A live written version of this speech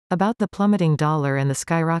About the plummeting dollar and the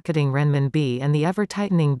skyrocketing renminbi and the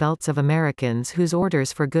ever-tightening belts of Americans whose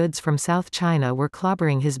orders for goods from South China were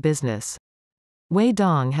clobbering his business. Wei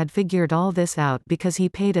Dong had figured all this out because he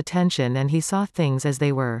paid attention and he saw things as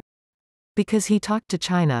they were. Because he talked to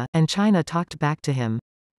China, and China talked back to him.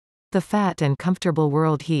 The fat and comfortable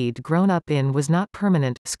world he'd grown up in was not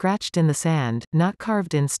permanent, scratched in the sand, not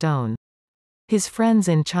carved in stone. His friends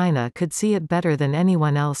in China could see it better than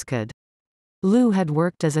anyone else could. Lu had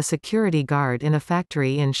worked as a security guard in a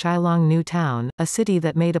factory in Shillong New Town, a city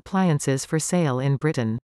that made appliances for sale in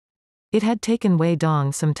Britain. It had taken Wei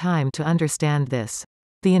Dong some time to understand this.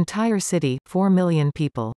 The entire city, 4 million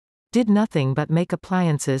people, did nothing but make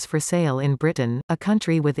appliances for sale in Britain, a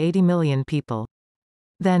country with 80 million people.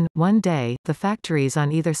 Then, one day, the factories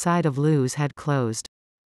on either side of Lu's had closed.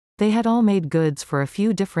 They had all made goods for a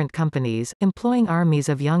few different companies, employing armies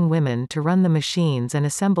of young women to run the machines and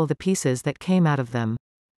assemble the pieces that came out of them.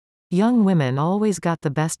 Young women always got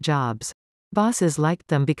the best jobs. Bosses liked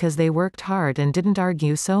them because they worked hard and didn't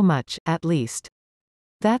argue so much, at least.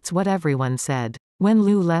 That's what everyone said. When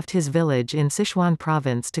Lu left his village in Sichuan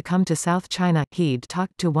province to come to South China, he'd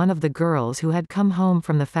talked to one of the girls who had come home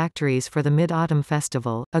from the factories for the Mid-Autumn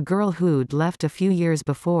Festival, a girl who'd left a few years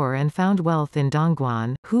before and found wealth in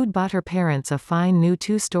Dongguan, who'd bought her parents a fine new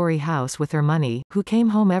 2-story house with her money, who came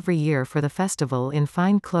home every year for the festival in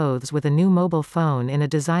fine clothes with a new mobile phone in a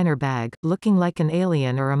designer bag, looking like an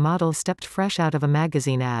alien or a model stepped fresh out of a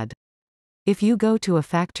magazine ad. If you go to a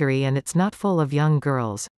factory and it's not full of young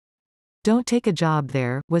girls, don't take a job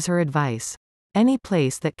there, was her advice. Any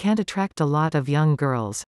place that can't attract a lot of young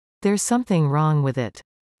girls, there's something wrong with it.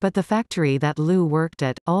 But the factory that Lu worked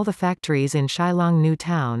at, all the factories in Shillong New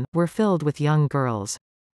Town, were filled with young girls.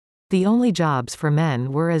 The only jobs for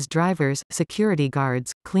men were as drivers, security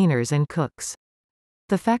guards, cleaners and cooks.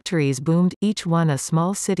 The factories boomed, each one a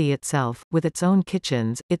small city itself, with its own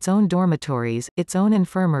kitchens, its own dormitories, its own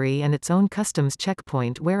infirmary and its own customs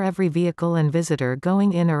checkpoint where every vehicle and visitor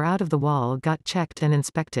going in or out of the wall got checked and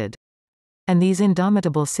inspected. And these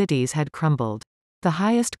indomitable cities had crumbled. The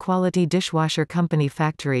highest quality dishwasher company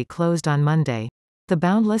factory closed on Monday. The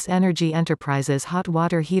Boundless Energy Enterprises hot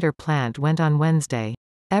water heater plant went on Wednesday.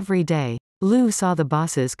 Every day, Lu saw the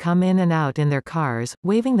bosses come in and out in their cars,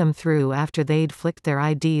 waving them through after they'd flicked their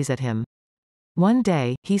IDs at him. One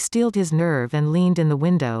day, he steeled his nerve and leaned in the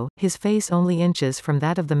window, his face only inches from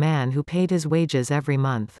that of the man who paid his wages every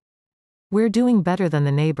month. "We're doing better than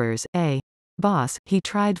the neighbors, eh? Boss," he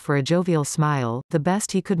tried for a jovial smile, the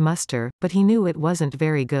best he could muster, but he knew it wasn't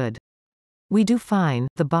very good. "We do fine,"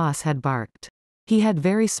 the boss had barked. He had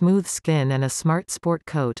very smooth skin and a smart sport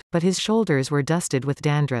coat, but his shoulders were dusted with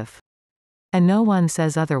dandruff. "And no one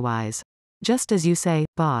says otherwise." "Just as you say,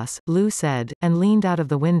 boss," Lu said, and leaned out of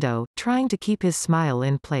the window, trying to keep his smile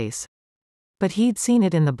in place. But he'd seen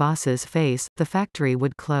it in the boss's face, the factory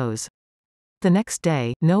would close. The next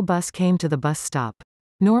day, no bus came to the bus stop.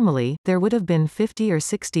 Normally, there would have been 50 or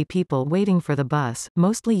 60 people waiting for the bus,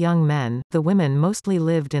 mostly young men, the women mostly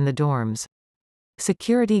lived in the dorms.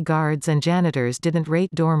 Security guards and janitors didn't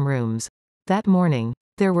rate dorm rooms. That morning,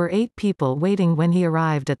 there were 8 people waiting when he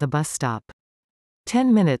arrived at the bus stop.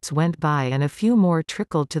 10 minutes went by and a few more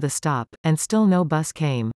trickled to the stop, and still no bus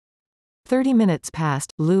came. 30 minutes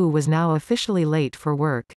passed, Lu was now officially late for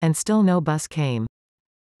work, and still no bus came.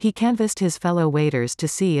 He canvassed his fellow waiters to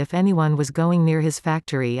see if anyone was going near his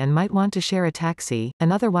factory and might want to share a taxi,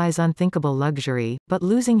 an otherwise unthinkable luxury, but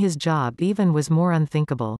losing his job even was more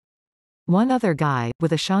unthinkable. One other guy,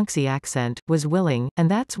 with a Shaanxi accent, was willing,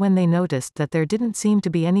 and that's when they noticed that there didn't seem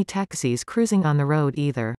to be any taxis cruising on the road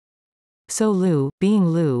either. So Lu, being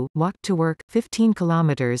Lu, walked to work, 15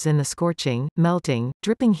 kilometers in the scorching, melting,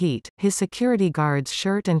 dripping heat, his security guard's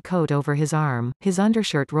shirt and coat over his arm, his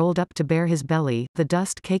undershirt rolled up to bare his belly, the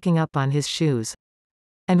dust caking up on his shoes.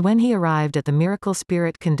 And when he arrived at the Miracle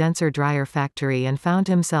Spirit condenser dryer factory and found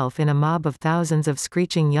himself in a mob of thousands of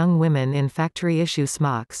screeching young women in factory-issue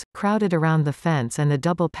smocks, crowded around the fence and the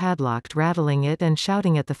double padlocked, rattling it and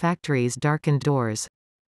shouting at the factory's darkened doors.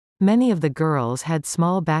 Many of the girls had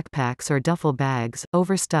small backpacks or duffel bags,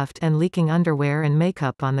 overstuffed and leaking underwear and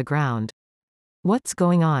makeup on the ground. "What's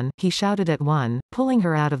going on?" he shouted at one, pulling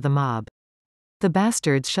her out of the mob. "The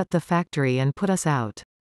bastards shut the factory and put us out.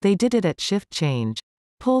 They did it at shift change.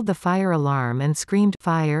 Pulled the fire alarm and screamed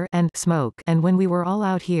fire and smoke, and when we were all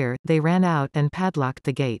out here, they ran out and padlocked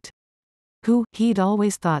the gate." He'd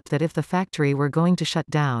always thought that if the factory were going to shut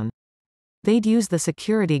down, they'd use the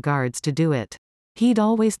security guards to do it. He'd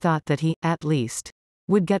always thought that he, at least,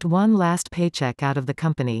 would get one last paycheck out of the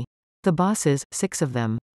company. The bosses, 6 of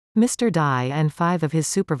them. Mr. Dai and 5 of his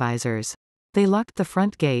supervisors. They locked the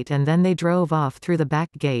front gate and then they drove off through the back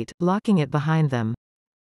gate, locking it behind them.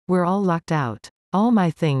 We're all locked out. All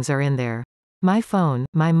my things are in there. My phone,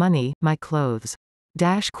 my money, my clothes.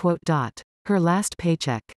 Her last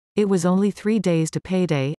paycheck. It was only 3 days to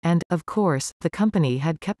payday, and, of course, the company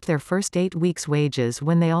had kept their first 8 weeks' wages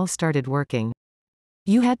when they all started working.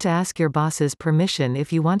 You had to ask your boss's permission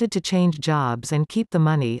if you wanted to change jobs and keep the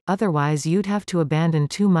money, otherwise you'd have to abandon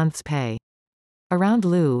 2 months' pay. Around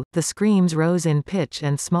Lou, the screams rose in pitch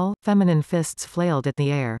and small, feminine fists flailed at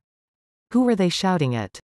the air. Who were they shouting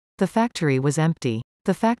at? The factory was empty.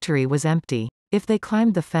 The factory was empty. If they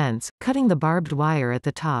climbed the fence, cutting the barbed wire at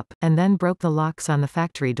the top, and then broke the locks on the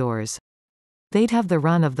factory doors, they'd have the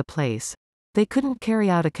run of the place. They couldn't carry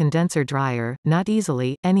out a condenser dryer, not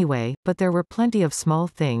easily, anyway, but there were plenty of small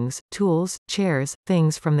things, tools, chairs,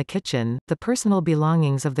 things from the kitchen, the personal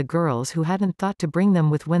belongings of the girls who hadn't thought to bring them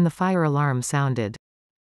with when the fire alarm sounded.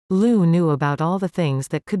 Lou knew about all the things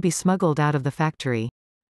that could be smuggled out of the factory.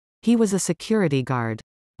 He was a security guard.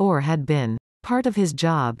 Or had been. Part of his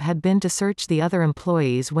job had been to search the other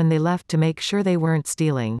employees when they left to make sure they weren't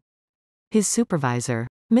stealing. His supervisor,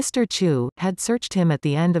 Mr. Chu, had searched him at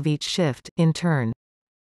the end of each shift, in turn.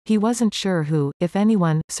 He wasn't sure who, if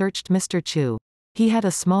anyone, searched Mr. Chu. He had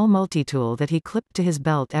a small multi-tool that he clipped to his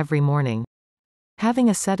belt every morning. Having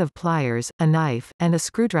a set of pliers, a knife, and a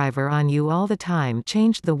screwdriver on you all the time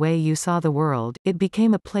changed the way you saw the world. It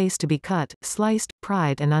became a place to be cut, sliced,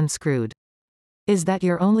 pried and unscrewed. "Is that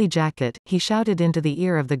your only jacket?" he shouted into the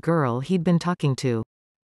ear of the girl he'd been talking to.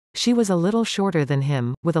 She was a little shorter than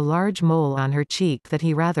him, with a large mole on her cheek that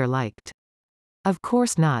he rather liked. "Of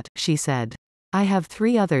course not," she said. "I have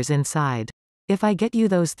 3 others inside. If I get you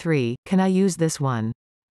those 3, can I use this one?"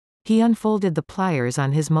 He unfolded the pliers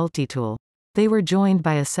on his multi-tool. They were joined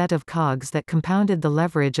by a set of cogs that compounded the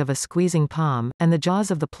leverage of a squeezing palm, and the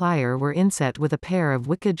jaws of the plier were inset with a pair of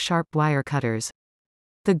wicked sharp wire cutters.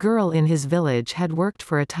 The girl in his village had worked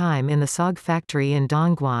for a time in the SOG factory in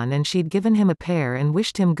Dongguan and she'd given him a pair and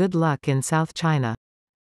wished him good luck in South China.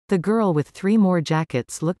 The girl with 3 more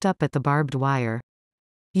jackets looked up at the barbed wire.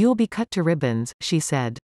 "You'll be cut to ribbons," she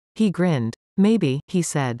said. He grinned. "Maybe," he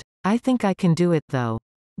said. "I think I can do it though."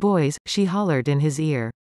 "Boys," she hollered in his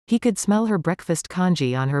ear. He could smell her breakfast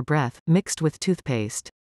congee on her breath, mixed with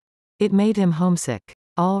toothpaste. It made him homesick.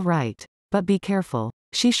 "All right. But be careful."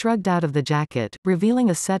 She shrugged out of the jacket, revealing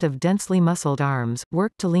a set of densely muscled arms,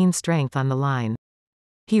 worked to lean strength on the line.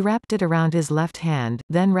 He wrapped it around his left hand,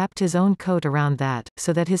 then wrapped his own coat around that,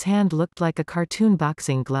 so that his hand looked like a cartoon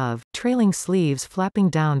boxing glove, trailing sleeves flapping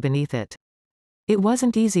down beneath it. It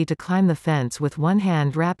wasn't easy to climb the fence with one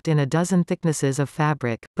hand wrapped in a dozen thicknesses of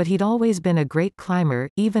fabric, but he'd always been a great climber,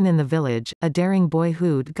 even in the village, a daring boy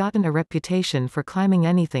who'd gotten a reputation for climbing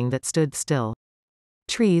anything that stood still.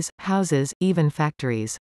 Trees, houses, even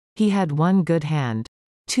factories. He had one good hand.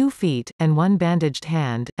 2 feet, and one bandaged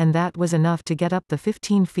hand, and that was enough to get up the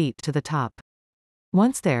 15 feet to the top.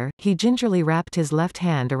 Once there, he gingerly wrapped his left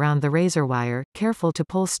hand around the razor wire, careful to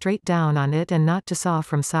pull straight down on it and not to saw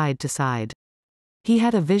from side to side. He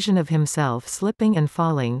had a vision of himself slipping and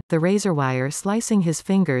falling, the razor wire slicing his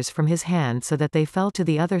fingers from his hand so that they fell to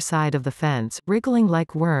the other side of the fence, wriggling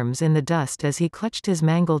like worms in the dust as he clutched his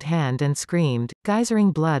mangled hand and screamed,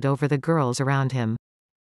 geysering blood over the girls around him.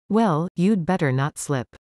 "Well, you'd better not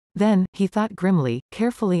slip." Then, he thought grimly,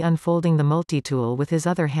 carefully unfolding the multi-tool with his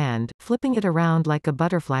other hand, flipping it around like a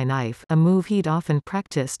butterfly knife, a move he'd often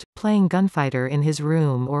practiced, playing gunfighter in his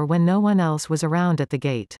room or when no one else was around at the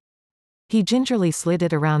gate. He gingerly slid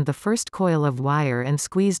it around the first coil of wire and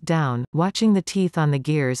squeezed down, watching the teeth on the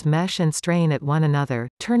gears mesh and strain at one another,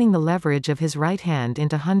 turning the leverage of his right hand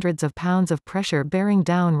into hundreds of pounds of pressure bearing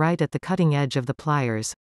down right at the cutting edge of the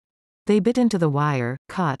pliers. They bit into the wire,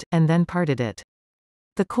 caught, and then parted it.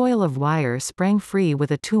 The coil of wire sprang free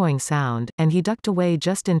with a toing sound, and he ducked away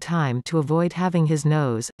just in time to avoid having his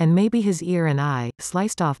nose, and maybe his ear and eye,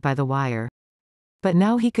 sliced off by the wire. But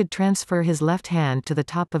now he could transfer his left hand to the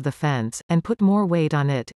top of the fence, and put more weight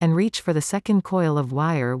on it, and reach for the second coil of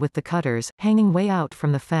wire with the cutters, hanging way out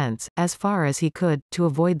from the fence, as far as he could, to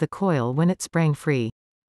avoid the coil when it sprang free.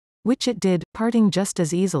 Which it did, parting just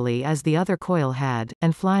as easily as the other coil had,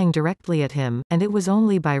 and flying directly at him, and it was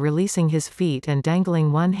only by releasing his feet and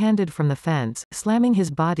dangling one-handed from the fence, slamming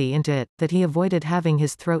his body into it, that he avoided having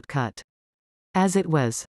his throat cut. As it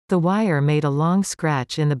was, the wire made a long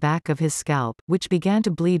scratch in the back of his scalp, which began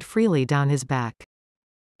to bleed freely down his back.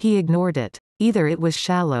 He ignored it. Either it was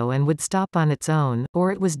shallow and would stop on its own,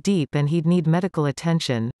 or it was deep and he'd need medical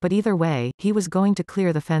attention, but either way, he was going to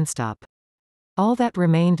clear the fence top. All that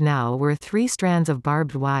remained now were 3 strands of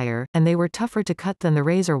barbed wire, and they were tougher to cut than the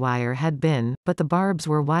razor wire had been, but the barbs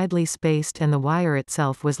were widely spaced and the wire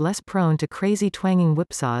itself was less prone to crazy twanging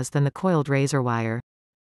whipsaws than the coiled razor wire.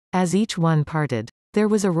 As each one parted, there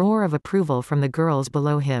was a roar of approval from the girls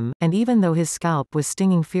below him, and even though his scalp was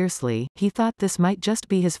stinging fiercely, he thought this might just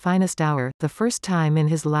be his finest hour, the first time in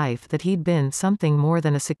his life that he'd been something more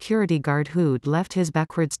than a security guard who'd left his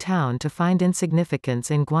backwards town to find insignificance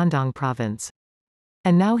in Guangdong province.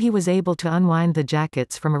 And now he was able to unwind the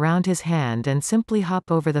jackets from around his hand and simply hop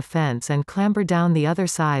over the fence and clamber down the other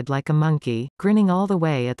side like a monkey, grinning all the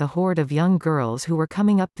way at the horde of young girls who were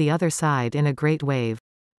coming up the other side in a great wave.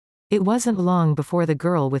 It wasn't long before the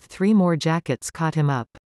girl with 3 more jackets caught him up.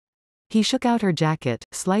 He shook out her jacket,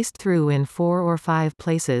 sliced through in 4 or 5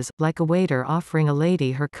 places, like a waiter offering a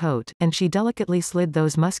lady her coat, and she delicately slid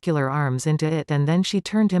those muscular arms into it, and then she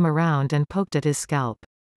turned him around and poked at his scalp.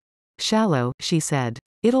 "Shallow," she said.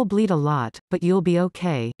 "It'll bleed a lot, but you'll be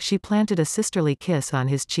okay." She planted a sisterly kiss on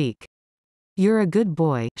his cheek. "You're a good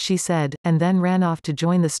boy," she said, and then ran off to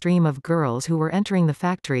join the stream of girls who were entering the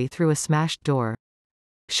factory through a smashed door.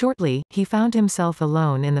 Shortly, he found himself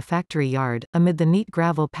alone in the factory yard, amid the neat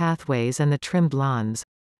gravel pathways and the trimmed lawns.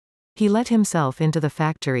 He let himself into the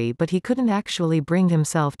factory, but he couldn't actually bring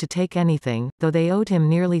himself to take anything, though they owed him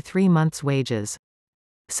nearly 3 months' wages.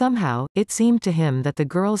 Somehow, it seemed to him that the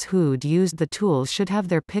girls who'd used the tools should have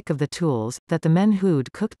their pick of the tools, that the men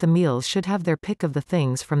who'd cooked the meals should have their pick of the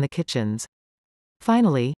things from the kitchens.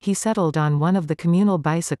 Finally, he settled on one of the communal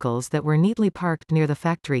bicycles that were neatly parked near the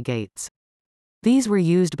factory gates. These were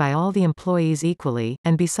used by all the employees equally,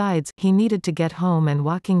 and besides, he needed to get home, and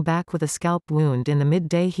walking back with a scalp wound in the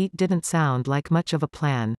midday heat didn't sound like much of a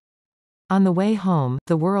plan. On the way home,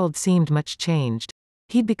 the world seemed much changed.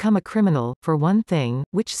 He'd become a criminal, for one thing,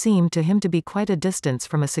 which seemed to him to be quite a distance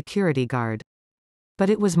from a security guard. But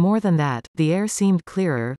it was more than that, the air seemed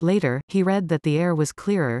clearer. Later, he read that the air was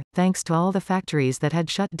clearer, thanks to all the factories that had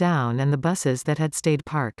shut down and the buses that had stayed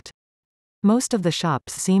parked. Most of the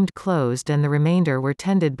shops seemed closed, and the remainder were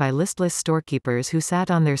tended by listless storekeepers who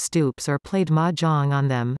sat on their stoops or played mahjong on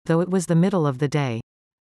them, though it was the middle of the day.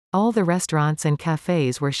 All the restaurants and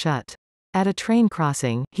cafes were shut. At a train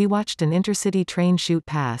crossing, he watched an intercity train shoot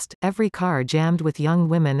past, every car jammed with young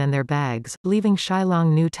women and their bags, leaving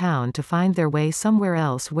Shillong New Town to find their way somewhere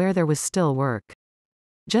else where there was still work.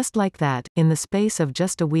 Just like that, in the space of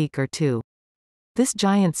just a week or two. This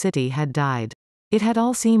giant city had died. It had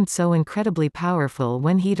all seemed so incredibly powerful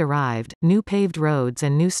when he'd arrived, new paved roads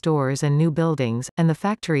and new stores and new buildings, and the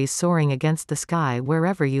factories soaring against the sky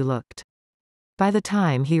wherever you looked. By the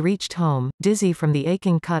time he reached home, dizzy from the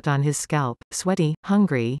aching cut on his scalp, sweaty,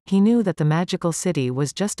 hungry, he knew that the magical city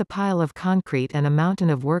was just a pile of concrete and a mountain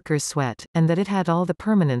of workers' sweat, and that it had all the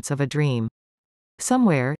permanence of a dream.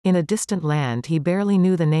 Somewhere, in a distant land he barely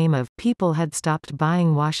knew the name of, people had stopped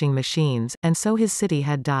buying washing machines, and so his city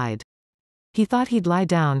had died. He thought he'd lie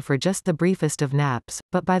down for just the briefest of naps,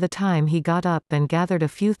 but by the time he got up and gathered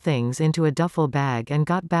a few things into a duffel bag and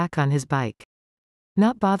got back on his bike.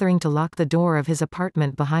 Not bothering to lock the door of his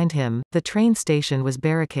apartment behind him, the train station was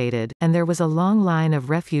barricaded, and there was a long line of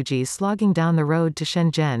refugees slogging down the road to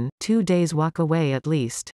Shenzhen, 2 days' walk away at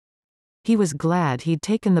least. He was glad he'd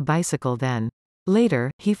taken the bicycle then.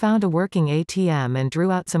 Later, he found a working ATM and drew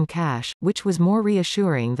out some cash, which was more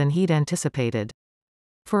reassuring than he'd anticipated.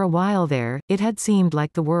 For a while there, it had seemed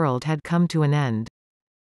like the world had come to an end.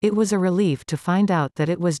 It was a relief to find out that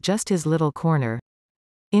it was just his little corner.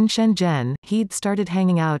 In Shenzhen, he'd started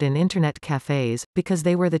hanging out in internet cafes, because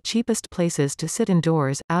they were the cheapest places to sit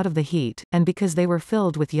indoors, out of the heat, and because they were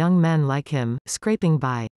filled with young men like him, scraping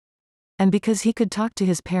by. And because he could talk to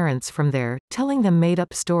his parents from there, telling them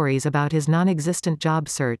made-up stories about his non-existent job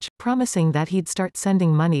search, promising that he'd start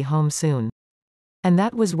sending money home soon. And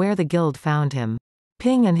that was where the guild found him.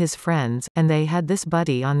 Ping and his friends, and they had this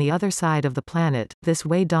buddy on the other side of the planet, this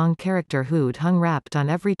Wei Dong character who'd hung wrapped on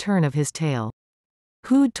every turn of his tale.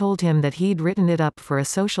 Who'd told him that he'd written it up for a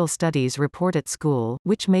social studies report at school,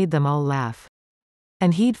 which made them all laugh.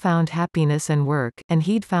 And he'd found happiness and work, and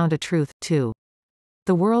he'd found a truth, too.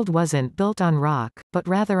 The world wasn't built on rock, but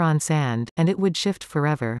rather on sand, and it would shift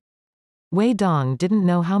forever. Wei Dong didn't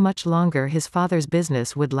know how much longer his father's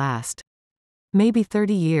business would last. Maybe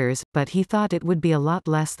 30 years, but he thought it would be a lot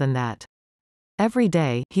less than that. Every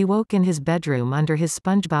day, he woke in his bedroom under his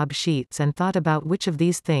SpongeBob sheets and thought about which of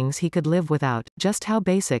these things he could live without, just how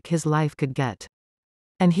basic his life could get.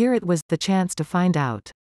 And here it was, the chance to find out.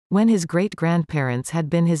 When his great-grandparents had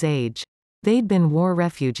been his age. They'd been war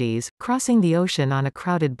refugees, crossing the ocean on a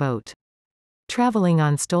crowded boat. traveling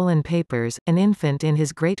on stolen papers, an infant in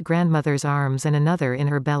his great-grandmother's arms and another in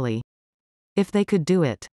her belly. If they could do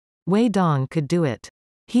it. Wei Dong could do it.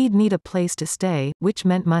 He'd need a place to stay, which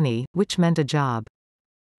meant money, which meant a job.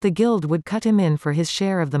 The guild would cut him in for his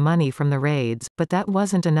share of the money from the raids, but that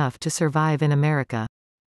wasn't enough to survive in America.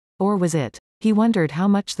 Or was it? He wondered how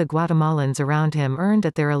much the Guatemalans around him earned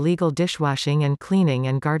at their illegal dishwashing and cleaning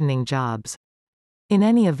and gardening jobs. In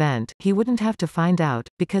any event, he wouldn't have to find out,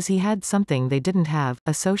 because he had something they didn't have,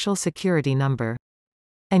 a social security number.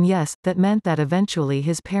 And yes, that meant that eventually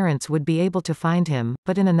his parents would be able to find him,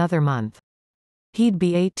 but in another month. He'd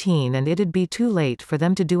be 18 and it'd be too late for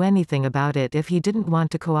them to do anything about it if he didn't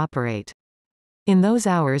want to cooperate. In those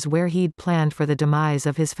hours where he'd planned for the demise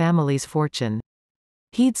of his family's fortune,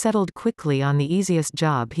 he'd settled quickly on the easiest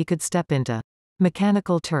job he could step into.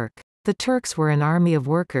 Mechanical Turk. The Turks were an army of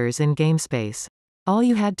workers in game space. All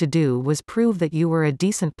you had to do was prove that you were a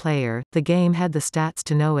decent player, the game had the stats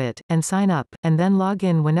to know it, and sign up, and then log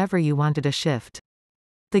in whenever you wanted a shift.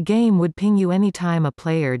 The game would ping you anytime a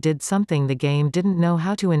player did something the game didn't know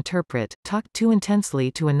how to interpret, talked too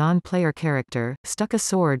intensely to a non-player character, stuck a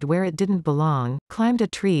sword where it didn't belong, climbed a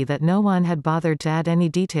tree that no one had bothered to add any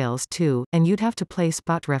details to, and you'd have to play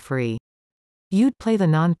spot referee. You'd play the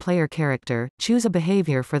non-player character, choose a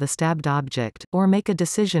behavior for the stabbed object, or make a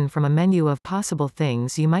decision from a menu of possible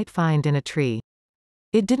things you might find in a tree.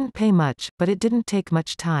 It didn't pay much, but it didn't take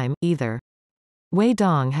much time, either. Wei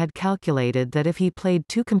Dong had calculated that if he played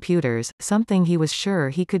 2 computers, something he was sure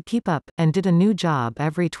he could keep up, and did a new job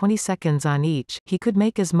every 20 seconds on each, he could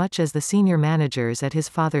make as much as the senior managers at his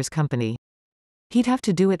father's company. He'd have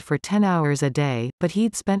to do it for 10 hours a day, but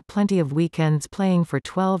he'd spent plenty of weekends playing for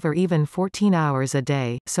 12 or even 14 hours a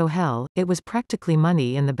day, so hell, it was practically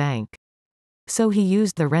money in the bank. So he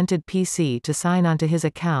used the rented PC to sign onto his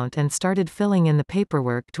account and started filling in the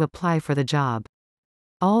paperwork to apply for the job.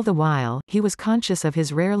 All the while, he was conscious of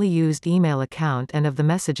his rarely used email account and of the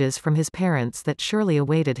messages from his parents that surely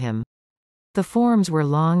awaited him. The forms were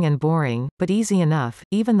long and boring, but easy enough,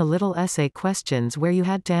 even the little essay questions where you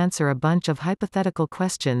had to answer a bunch of hypothetical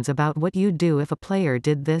questions about what you'd do if a player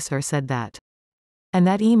did this or said that. And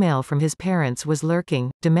that email from his parents was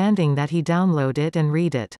lurking, demanding that he download it and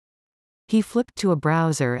read it. He flipped to a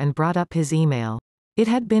browser and brought up his email. It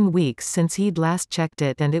had been weeks since he'd last checked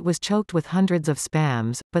it and it was choked with hundreds of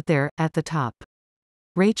spams, but there, at the top.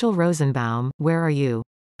 Rachel Rosenbaum, where are you?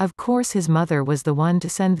 Of course his mother was the one to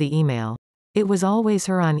send the email. It was always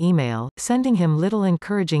her on email, sending him little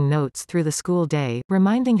encouraging notes through the school day,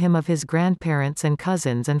 reminding him of his grandparents and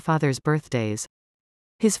cousins and father's birthdays.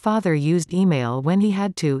 His father used email when he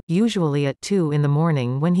had to, usually at 2 in the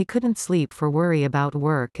morning when he couldn't sleep for worry about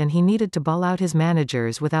work and he needed to bawl out his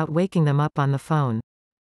managers without waking them up on the phone.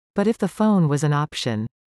 But if the phone was an option,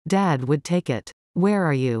 Dad would take it. Where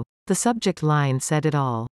are you? The subject line said it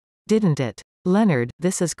all. Didn't it? Leonard,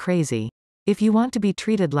 this is crazy. If you want to be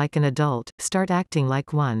treated like an adult, start acting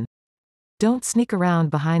like one. Don't sneak around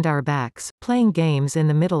behind our backs, playing games in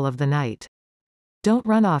the middle of the night. Don't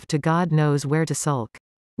run off to God knows where to sulk.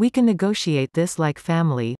 We can negotiate this like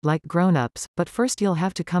family, like grown-ups, but first you'll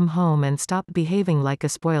have to come home and stop behaving like a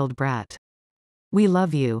spoiled brat. We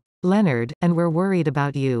love you, Leonard, and we're worried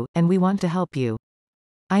about you, and we want to help you.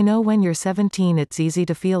 I know when you're 17 it's easy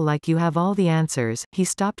to feel like you have all the answers. He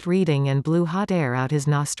stopped reading and blew hot air out his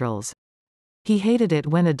nostrils. He hated it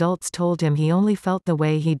when adults told him he only felt the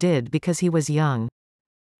way he did because he was young.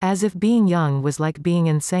 As if being young was like being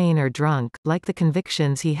insane or drunk, like the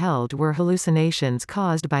convictions he held were hallucinations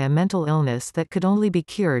caused by a mental illness that could only be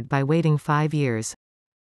cured by waiting 5 years.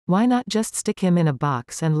 Why not just stick him in a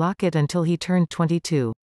box and lock it until he turned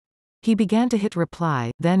 22? He began to hit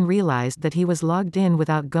reply, then realized that he was logged in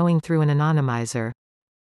without going through an anonymizer.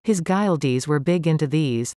 His guildies were big into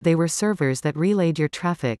these. They were servers that relayed your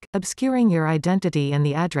traffic, obscuring your identity and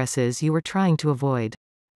the addresses you were trying to avoid.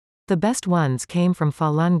 The best ones came from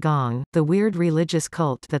Falun Gong, the weird religious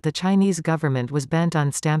cult that the Chinese government was bent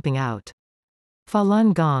on stamping out.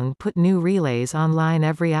 Falun Gong put new relays online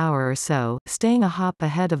every hour or so, staying a hop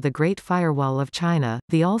ahead of the Great Firewall of China,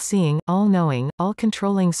 the all-seeing, all-knowing,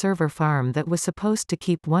 all-controlling server farm that was supposed to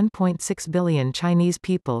keep 1.6 billion Chinese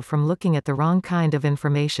people from looking at the wrong kind of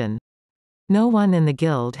information. No one in the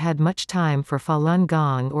guild had much time for Falun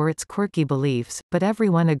Gong or its quirky beliefs, but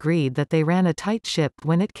everyone agreed that they ran a tight ship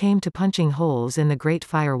when it came to punching holes in the Great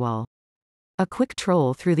Firewall. A quick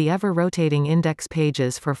troll through the ever-rotating index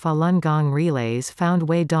pages for Falun Gong relays found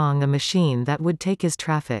Wei Dong a machine that would take his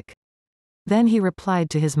traffic. Then he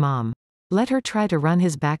replied to his mom. Let her try to run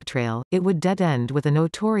his backtrail, it would dead-end with a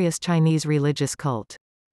notorious Chinese religious cult.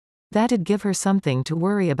 That'd give her something to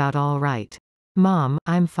worry about all right. Mom,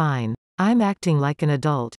 I'm fine. I'm acting like an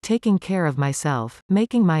adult, taking care of myself,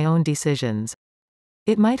 making my own decisions.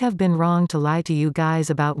 It might have been wrong to lie to you guys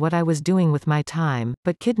about what I was doing with my time,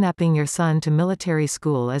 but kidnapping your son to military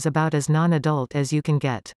school is about as non-adult as you can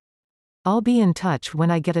get. I'll be in touch when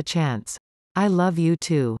I get a chance. I love you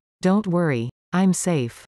too. Don't worry. I'm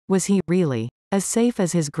safe. Was he, really? As safe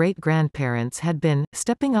as his great-grandparents had been,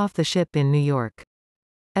 stepping off the ship in New York?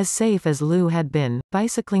 As safe as Lou had been,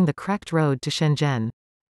 bicycling the cracked road to Shenzhen?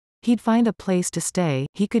 He'd find a place to stay,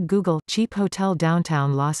 he could Google cheap hotel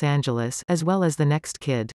downtown Los Angeles as well as the next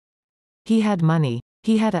kid. He had money.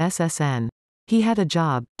 He had a SSN. He had a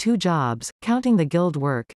job, 2 jobs, counting the guild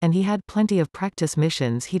work, and he had plenty of practice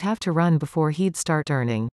missions he'd have to run before he'd start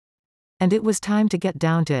earning. And it was time to get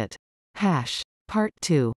down to it. Part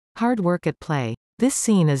 2. Hard work at play. This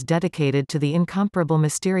scene is dedicated to the incomparable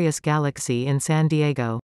mysterious galaxy in San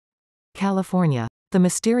Diego, California. The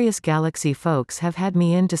mysterious galaxy folks have had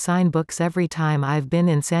me in to sign books every time I've been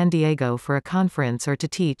in San Diego for a conference or to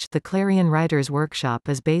teach. The Clarion Writers Workshop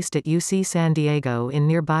is based at UC San Diego in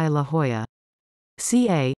nearby La Jolla,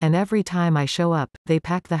 CA, and every time I show up, they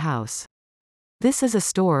pack the house. This is a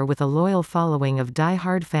store with a loyal following of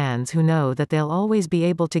die-hard fans who know that they'll always be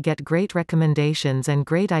able to get great recommendations and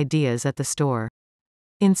great ideas at the store.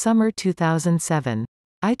 In summer 2007,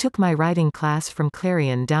 I took my writing class from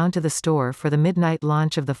Clarion down to the store for the midnight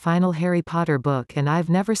launch of the final Harry Potter book, and I've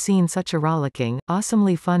never seen such a rollicking,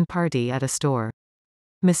 awesomely fun party at a store.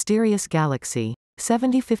 Mysterious Galaxy.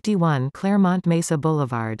 7051 Claremont Mesa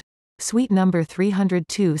Boulevard. Suite number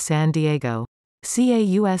 302 San Diego.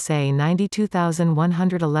 CAUSA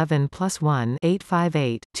 92111 +1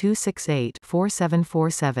 858 268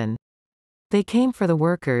 4747. They came for the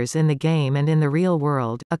workers in the game and in the real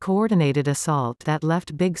world, a coordinated assault that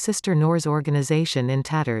left Big Sister Noor's organization in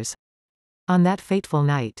tatters. On that fateful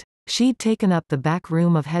night, she'd taken up the back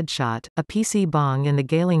room of Headshot, a PC bong in the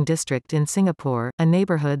Gailing district in Singapore, a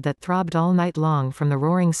neighborhood that throbbed all night long from the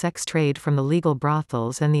roaring sex trade from the legal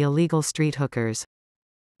brothels and the illegal street hookers.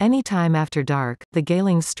 Any time after dark, the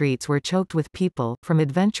Gailing streets were choked with people, from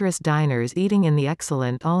adventurous diners eating in the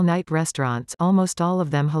excellent all-night restaurants, almost all of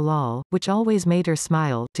them halal, which always made her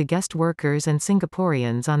smile, to guest workers and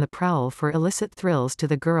Singaporeans on the prowl for illicit thrills, to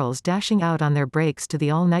the girls dashing out on their breaks to the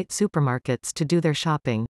all-night supermarkets to do their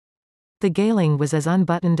shopping. The Gailing was as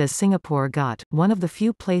unbuttoned as Singapore got, one of the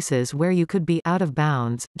few places where you could be out of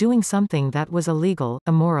bounds, doing something that was illegal,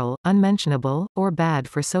 immoral, unmentionable, or bad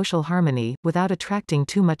for social harmony, without attracting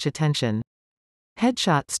too much attention.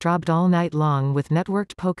 Headshot strobbed all night long with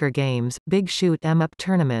networked poker games, big shoot 'em up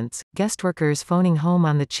tournaments, guest workers phoning home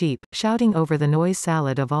on the cheap, shouting over the noise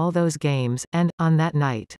salad of all those games, and, on that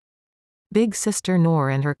night, Big Sister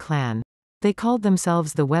Noor and her clan. They called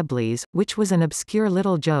themselves the Webleys, which was an obscure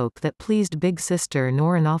little joke that pleased Big Sister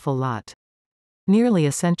Noor an awful lot. Nearly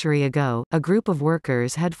a century ago, a group of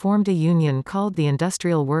workers had formed a union called the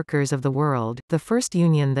Industrial Workers of the World, the first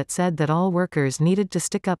union that said that all workers needed to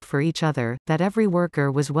stick up for each other, that every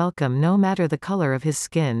worker was welcome no matter the color of his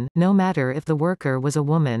skin, no matter if the worker was a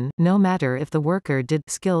woman, no matter if the worker did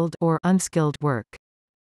skilled or unskilled work.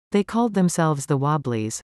 They called themselves the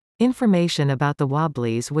Wobblies. Information about the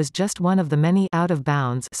Wobblies was just one of the many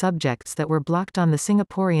out-of-bounds subjects that were blocked on the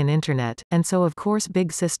Singaporean internet, and so of course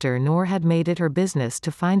Big Sister Noor had made it her business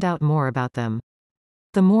to find out more about them.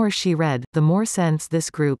 The more she read, the more sense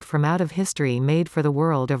this group from out of history made for the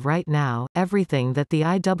world of right now. Everything that the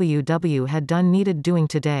IWW had done needed doing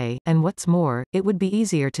today, and what's more, it would be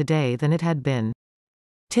easier today than it had been.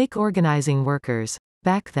 Take organizing workers.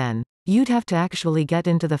 Back then, you'd have to actually get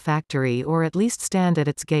into the factory or at least stand at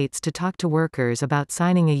its gates to talk to workers about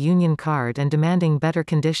signing a union card and demanding better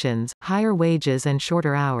conditions, higher wages and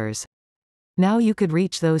shorter hours. Now you could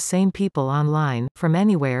reach those same people online, from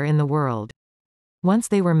anywhere in the world. Once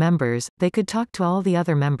they were members, they could talk to all the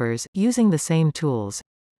other members, using the same tools.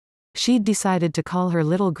 She'd decided to call her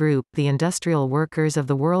little group the Industrial Workers of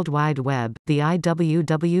the World Wide Web, the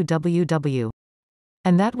IWWWW.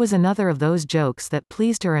 And that was another of those jokes that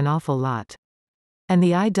pleased her an awful lot. And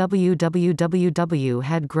the IWWWW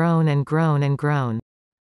had grown and grown and grown.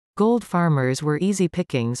 Gold farmers were easy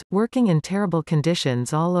pickings, working in terrible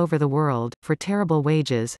conditions all over the world, for terrible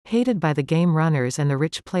wages, hated by the game runners and the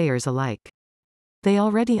rich players alike. They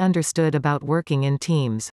already understood about working in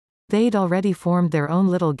teams. They'd already formed their own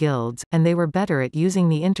little guilds, and they were better at using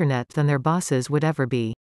the internet than their bosses would ever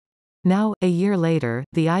be. Now, a year later,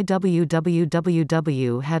 the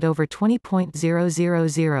IWWWW had over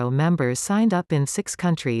 20,000 members signed up in 6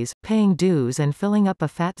 countries, paying dues and filling up a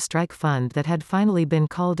fat strike fund that had finally been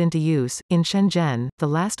called into use. In Shenzhen, the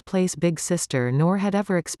last place Big Sister Nor had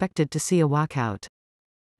ever expected to see a walkout.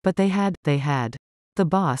 But they had. The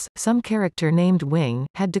boss, some character named Wing,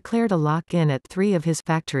 had declared a lock-in at 3 of his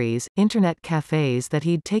factories, internet cafes that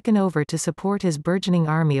he'd taken over to support his burgeoning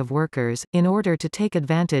army of workers, in order to take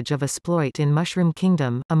advantage of a exploit in Mushroom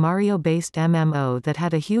Kingdom, a Mario-based MMO that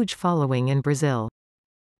had a huge following in Brazil.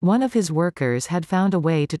 One of his workers had found a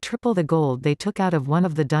way to triple the gold they took out of one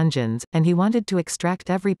of the dungeons, and he wanted to extract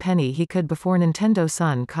every penny he could before Nintendo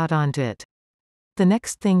Sun caught on to it. The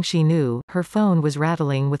next thing she knew, her phone was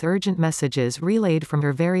rattling with urgent messages relayed from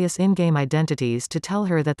her various in-game identities to tell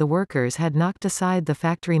her that the workers had knocked aside the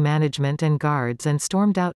factory management and guards and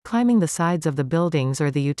stormed out, climbing the sides of the buildings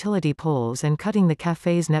or the utility poles and cutting the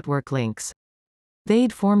cafe's network links.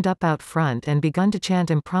 They'd formed up out front and begun to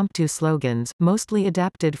chant impromptu slogans, mostly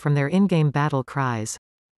adapted from their in-game battle cries.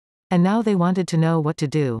 And now they wanted to know what to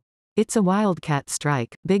do. "It's a wildcat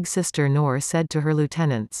strike," Big Sister Nor said to her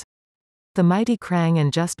lieutenants. The mighty Krang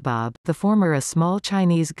and Just Bob, the former a small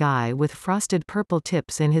Chinese guy with frosted purple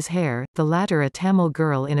tips in his hair, the latter a Tamil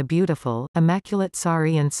girl in a beautiful, immaculate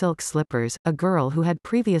sari and silk slippers, a girl who had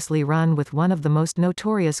previously run with one of the most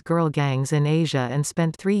notorious girl gangs in Asia and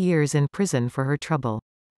spent 3 years in prison for her trouble.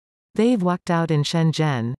 They've walked out in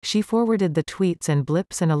Shenzhen. She forwarded the tweets and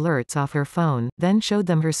blips and alerts off her phone, then showed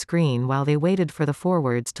them her screen while they waited for the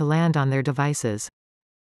forwards to land on their devices.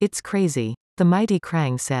 "It's crazy," the mighty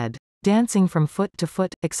Krang said, dancing from foot to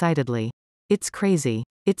foot, excitedly. "It's crazy.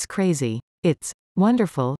 It's crazy. It's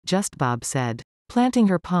wonderful," Just Bob said, planting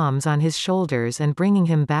her palms on his shoulders and bringing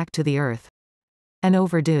him back to the earth. "And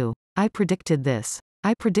overdue. I predicted this.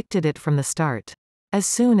 I predicted it from the start. As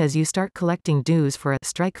soon as you start collecting dues for a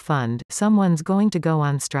strike fund, someone's going to go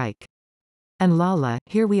on strike. And lala,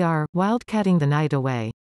 here we are, wildcatting the night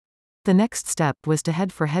away." The next step was to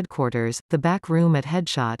head for headquarters, the back room at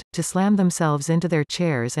Headshot, to slam themselves into their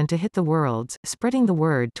chairs and to hit the worlds, spreading the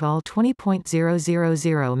word to all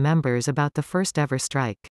 20,000 members about the first ever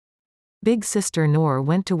strike. Big Sister Nor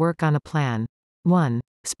went to work on a plan. 1.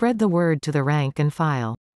 Spread the word to the rank and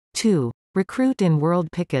file. 2. Recruit in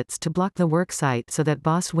world pickets to block the worksite so that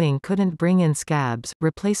Boss Wing couldn't bring in scabs,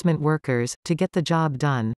 replacement workers, to get the job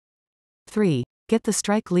done. 3. Get the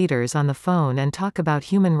strike leaders on the phone and talk about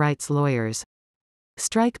human rights lawyers.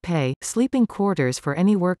 Strike pay, sleeping quarters for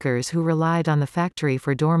any workers who relied on the factory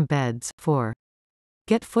for dorm beds. 4.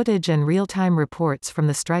 Get footage and real-time reports from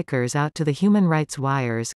the strikers out to the human rights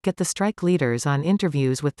wires, get the strike leaders on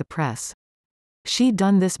interviews with the press. She'd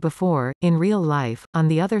done this before, in real life, on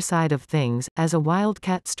the other side of things, as a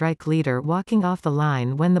wildcat strike leader walking off the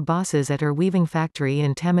line when the bosses at her weaving factory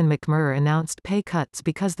in Taman-McMurray announced pay cuts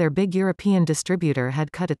because their big European distributor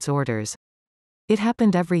had cut its orders. It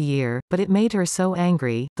happened every year, but it made her so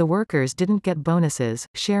angry. The workers didn't get bonuses,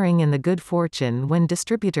 sharing in the good fortune when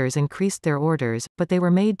distributors increased their orders, but they were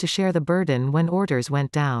made to share the burden when orders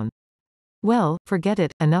went down. Well, forget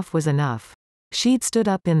it, enough was enough. She'd stood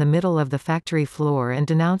up in the middle of the factory floor and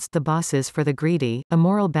denounced the bosses for the greedy,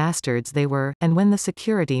 immoral bastards they were, and when the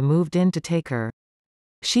security moved in to take her,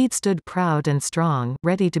 she'd stood proud and strong,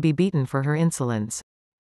 ready to be beaten for her insolence.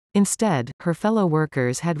 Instead, her fellow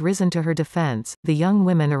workers had risen to her defense, the young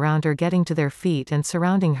women around her getting to their feet and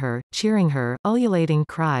surrounding her, cheering her, ululating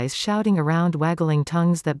cries shouting around, waggling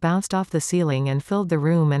tongues that bounced off the ceiling and filled the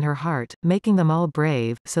room and her heart, making them all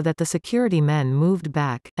brave, so that the security men moved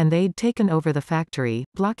back, and they'd taken over the factory,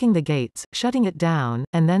 blocking the gates, shutting it down,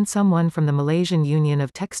 and then someone from the Malaysian Union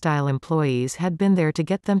of Textile Employees had been there to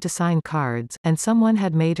get them to sign cards, and someone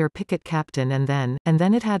had made her picket captain, and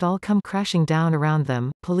then it had all come crashing down around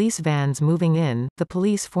them. Police vans moving in, the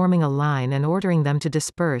police forming a line and ordering them to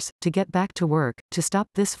disperse, to get back to work, to stop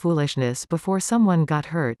this foolishness before someone got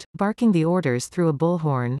hurt, barking the orders through a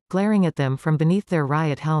bullhorn, glaring at them from beneath their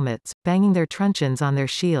riot helmets, banging their truncheons on their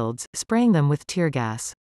shields, spraying them with tear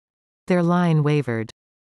gas. Their line wavered.